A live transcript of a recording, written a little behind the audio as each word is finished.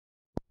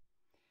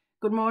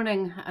Good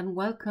morning and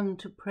welcome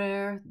to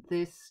prayer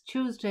this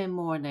Tuesday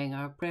morning,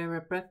 our prayer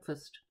at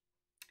breakfast.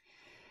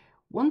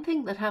 One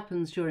thing that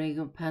happens during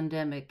a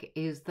pandemic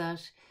is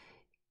that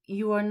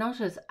you are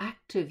not as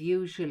active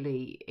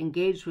usually,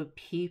 engaged with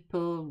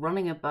people,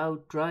 running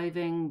about,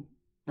 driving,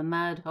 the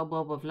mad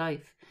hubbub of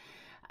life,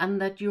 and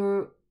that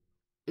you're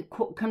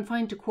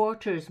confined to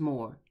quarters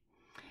more.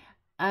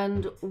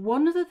 And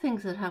one of the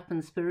things that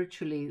happens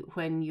spiritually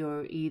when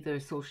you're either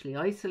socially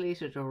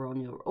isolated or on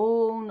your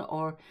own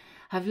or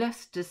have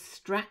less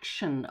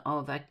distraction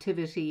of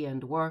activity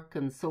and work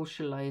and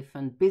social life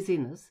and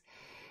busyness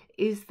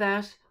is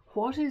that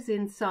what is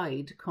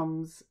inside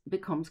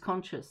becomes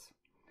conscious.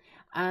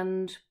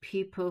 And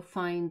people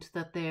find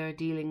that they are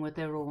dealing with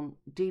their own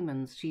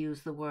demons, to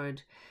use the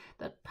word,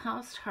 that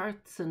past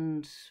hurts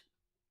and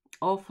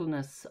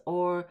awfulness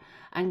or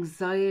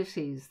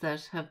anxieties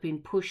that have been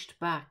pushed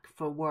back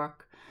for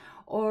work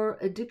or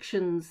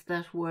addictions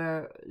that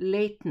were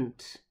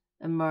latent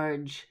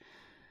emerge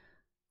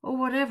or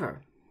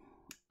whatever.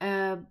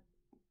 And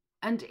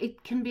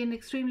it can be an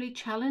extremely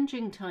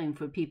challenging time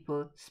for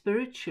people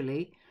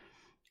spiritually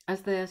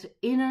as that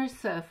inner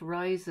self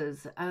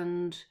rises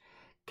and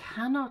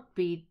cannot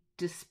be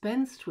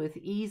dispensed with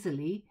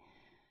easily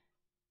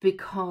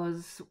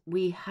because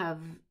we have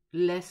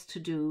less to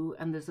do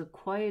and there's a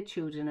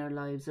quietude in our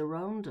lives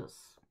around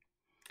us.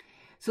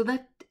 So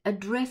that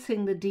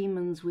addressing the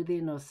demons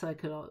within us,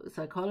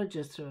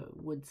 psychologists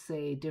would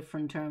say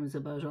different terms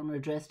about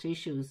unaddressed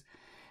issues,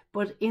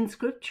 but in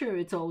scripture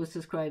it's always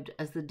described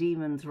as the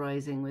demons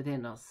rising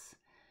within us.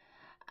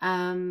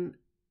 And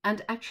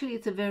actually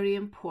it's a very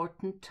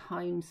important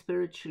time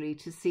spiritually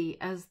to see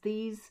as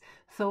these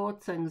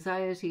thoughts,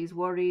 anxieties,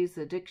 worries,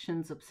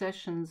 addictions,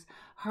 obsessions,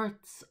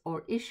 hurts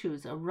or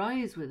issues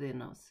arise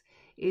within us,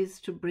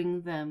 is to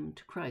bring them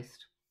to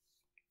Christ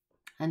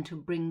and to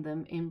bring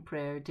them in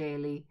prayer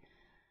daily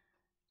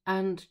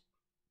and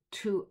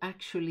to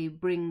actually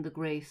bring the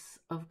grace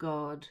of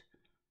God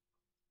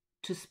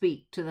to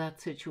speak to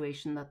that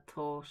situation, that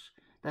thought,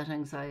 that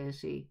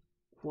anxiety,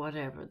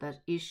 whatever,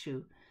 that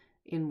issue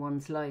in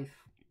one's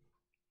life.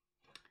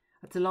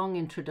 That's a long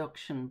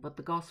introduction, but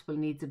the gospel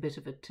needs a bit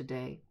of it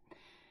today.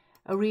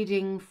 A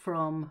reading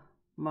from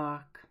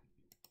Mark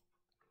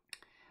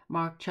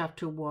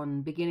chapter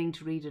 1, beginning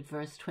to read at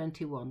verse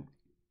 21.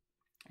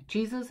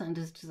 Jesus and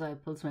his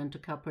disciples went to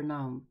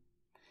Capernaum.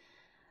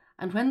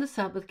 And when the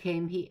Sabbath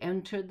came, he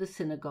entered the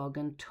synagogue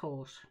and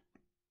taught.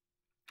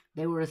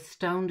 They were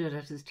astounded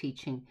at his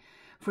teaching,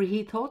 for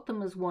he taught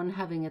them as one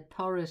having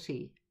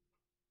authority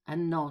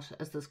and not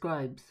as the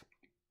scribes.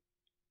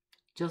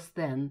 Just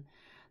then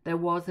there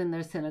was in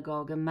their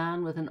synagogue a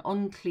man with an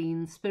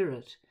unclean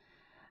spirit,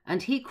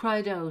 and he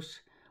cried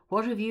out,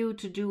 "What have you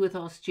to do with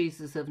us,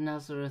 Jesus of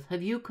Nazareth?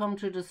 Have you come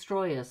to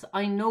destroy us?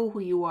 I know who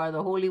you are,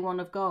 the Holy One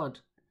of God."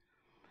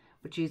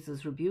 But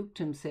Jesus rebuked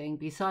him, saying,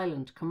 "Be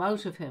silent, come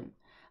out of him."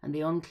 And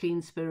the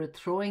unclean spirit,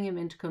 throwing him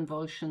into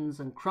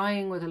convulsions and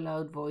crying with a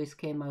loud voice,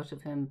 came out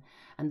of him.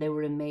 And they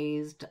were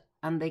amazed,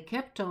 and they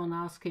kept on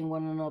asking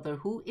one another,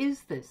 "Who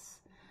is this?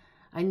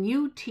 A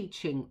new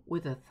teaching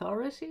with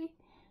authority?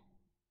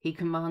 He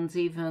commands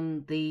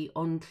even the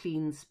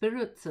unclean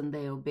spirits, and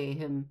they obey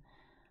him."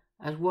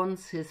 At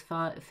once his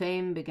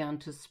fame began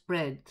to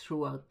spread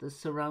throughout the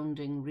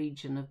surrounding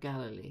region of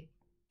Galilee.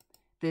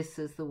 This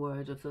is the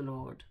word of the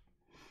Lord.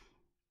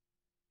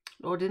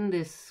 Lord, in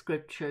this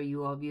scripture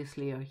you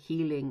obviously are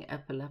healing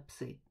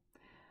epilepsy,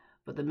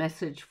 but the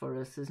message for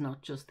us is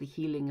not just the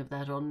healing of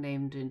that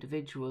unnamed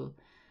individual,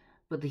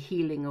 but the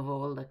healing of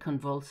all that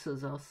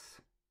convulses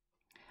us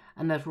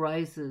and that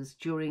rises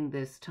during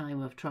this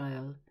time of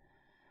trial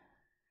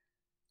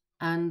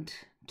and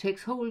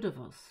takes hold of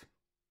us.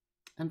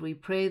 And we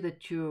pray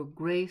that your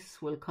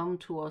grace will come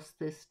to us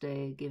this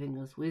day, giving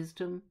us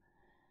wisdom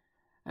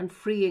and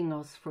freeing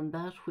us from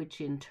that which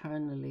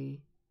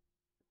internally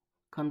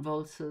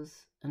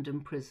convulses and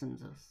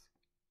imprisons us.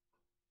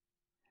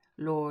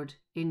 Lord,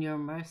 in your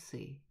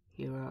mercy,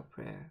 hear our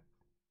prayer.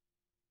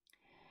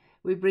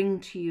 We bring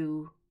to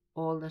you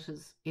all that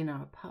is in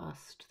our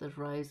past that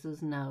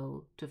rises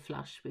now to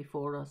flash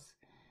before us,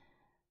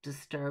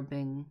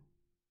 disturbing,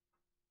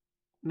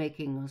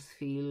 making us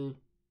feel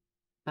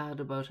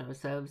bad about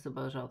ourselves,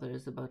 about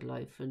others, about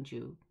life and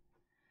you.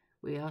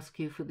 We ask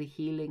you for the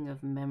healing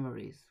of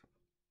memories,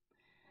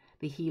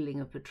 the healing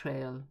of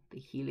betrayal, the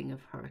healing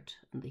of hurt,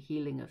 and the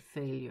healing of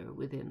failure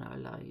within our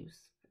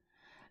lives.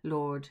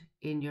 Lord,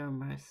 in your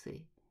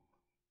mercy,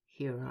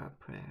 hear our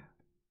prayer.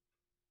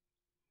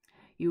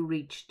 You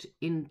reached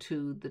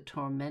into the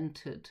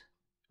tormented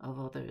of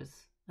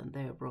others, and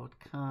there brought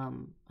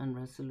calm and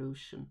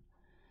resolution.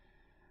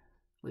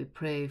 We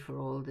pray for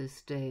all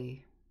this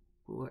day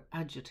who are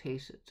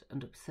agitated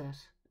and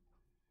upset,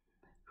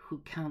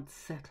 who can't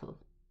settle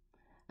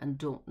and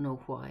don't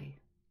know why,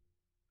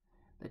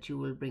 that you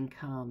will bring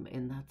calm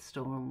in that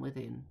storm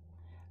within.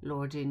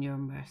 Lord, in your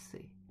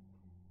mercy,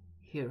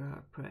 hear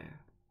our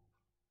prayer.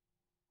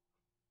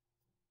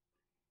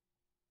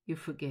 You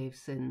forgave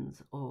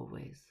sins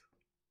always.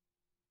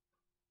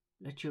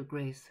 Let your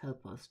grace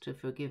help us to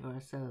forgive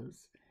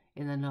ourselves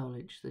in the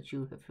knowledge that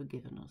you have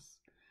forgiven us.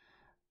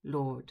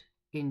 Lord,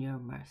 in your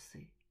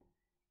mercy,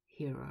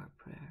 hear our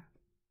prayer.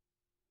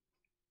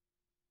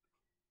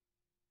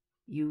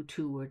 You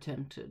too were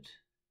tempted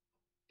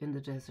in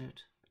the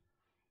desert,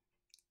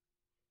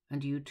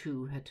 and you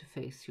too had to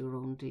face your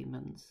own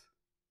demons.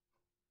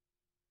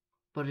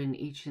 But in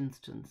each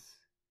instance,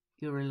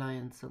 your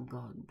reliance on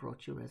God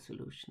brought you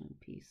resolution and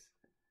peace.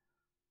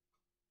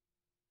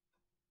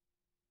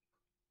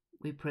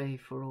 We pray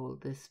for all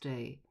this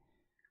day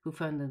who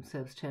found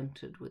themselves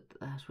tempted with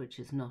that which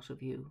is not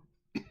of you.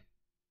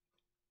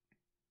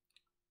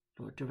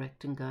 Lord,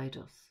 direct and guide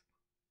us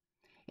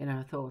in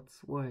our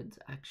thoughts, words,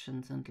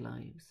 actions, and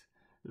lives.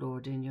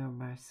 Lord, in your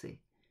mercy,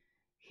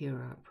 hear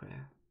our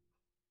prayer.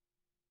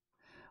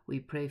 We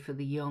pray for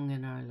the young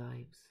in our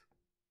lives,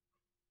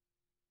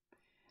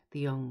 the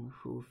young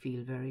who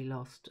feel very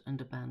lost and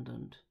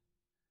abandoned,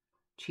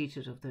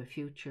 cheated of their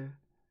future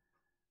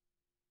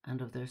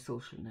and of their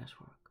social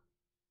network.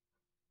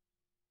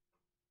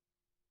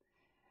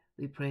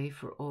 We pray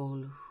for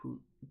all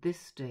who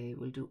this day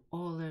will do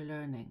all their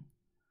learning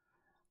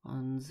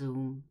on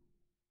Zoom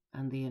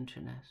and the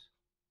internet,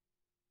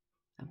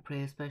 and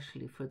pray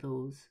especially for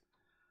those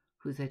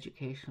whose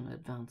educational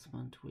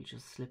advancement will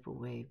just slip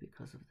away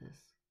because of this,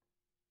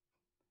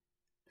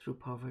 through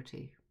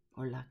poverty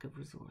or lack of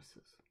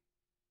resources.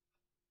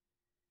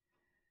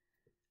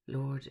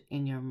 Lord,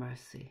 in your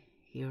mercy,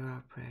 hear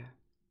our prayer.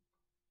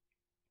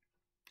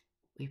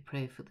 We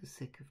pray for the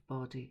sick of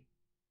body,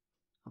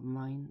 of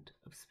mind,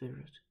 of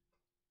spirit,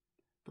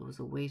 those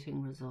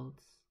awaiting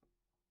results,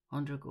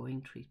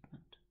 undergoing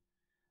treatment,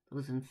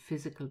 those in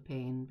physical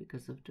pain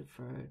because of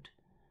deferred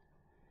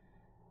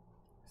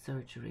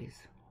surgeries,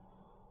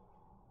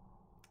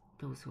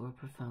 those who are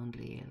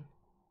profoundly ill.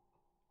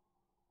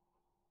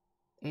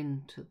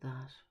 Into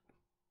that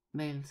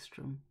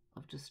maelstrom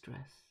of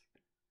distress,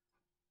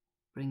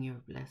 bring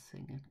your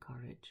blessing and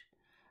courage.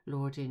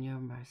 Lord, in your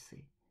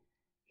mercy,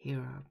 hear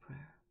our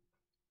prayer.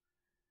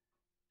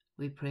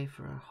 We pray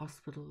for our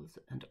hospitals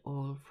and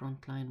all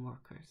frontline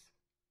workers.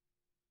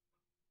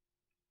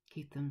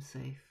 Keep them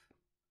safe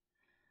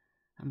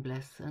and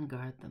bless and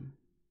guard them.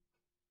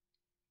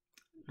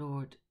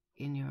 Lord,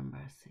 in your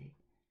mercy,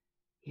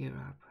 hear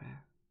our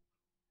prayer.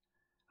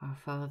 Our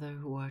Father,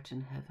 who art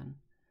in heaven,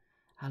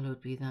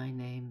 hallowed be thy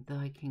name.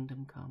 Thy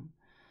kingdom come.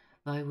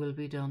 Thy will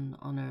be done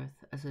on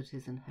earth as it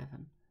is in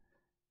heaven.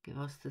 Give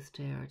us this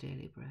day our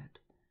daily bread,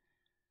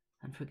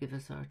 and forgive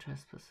us our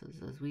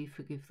trespasses, as we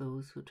forgive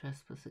those who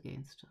trespass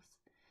against us.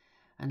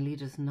 And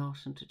lead us not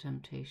into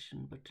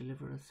temptation, but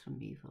deliver us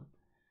from evil.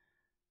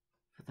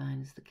 For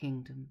thine is the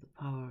kingdom,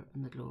 the power,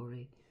 and the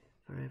glory,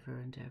 forever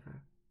and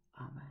ever.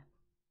 Amen.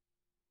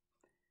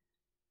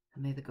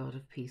 And may the God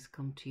of peace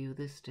come to you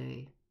this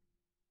day,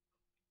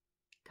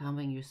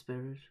 calming your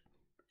spirit,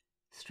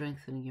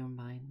 strengthening your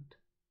mind,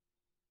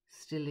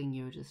 stilling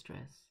your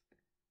distress,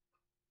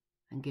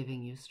 and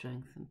giving you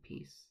strength and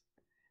peace.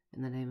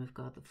 In the name of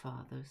God the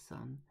Father,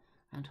 Son,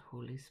 and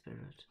Holy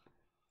Spirit.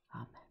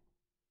 Amen.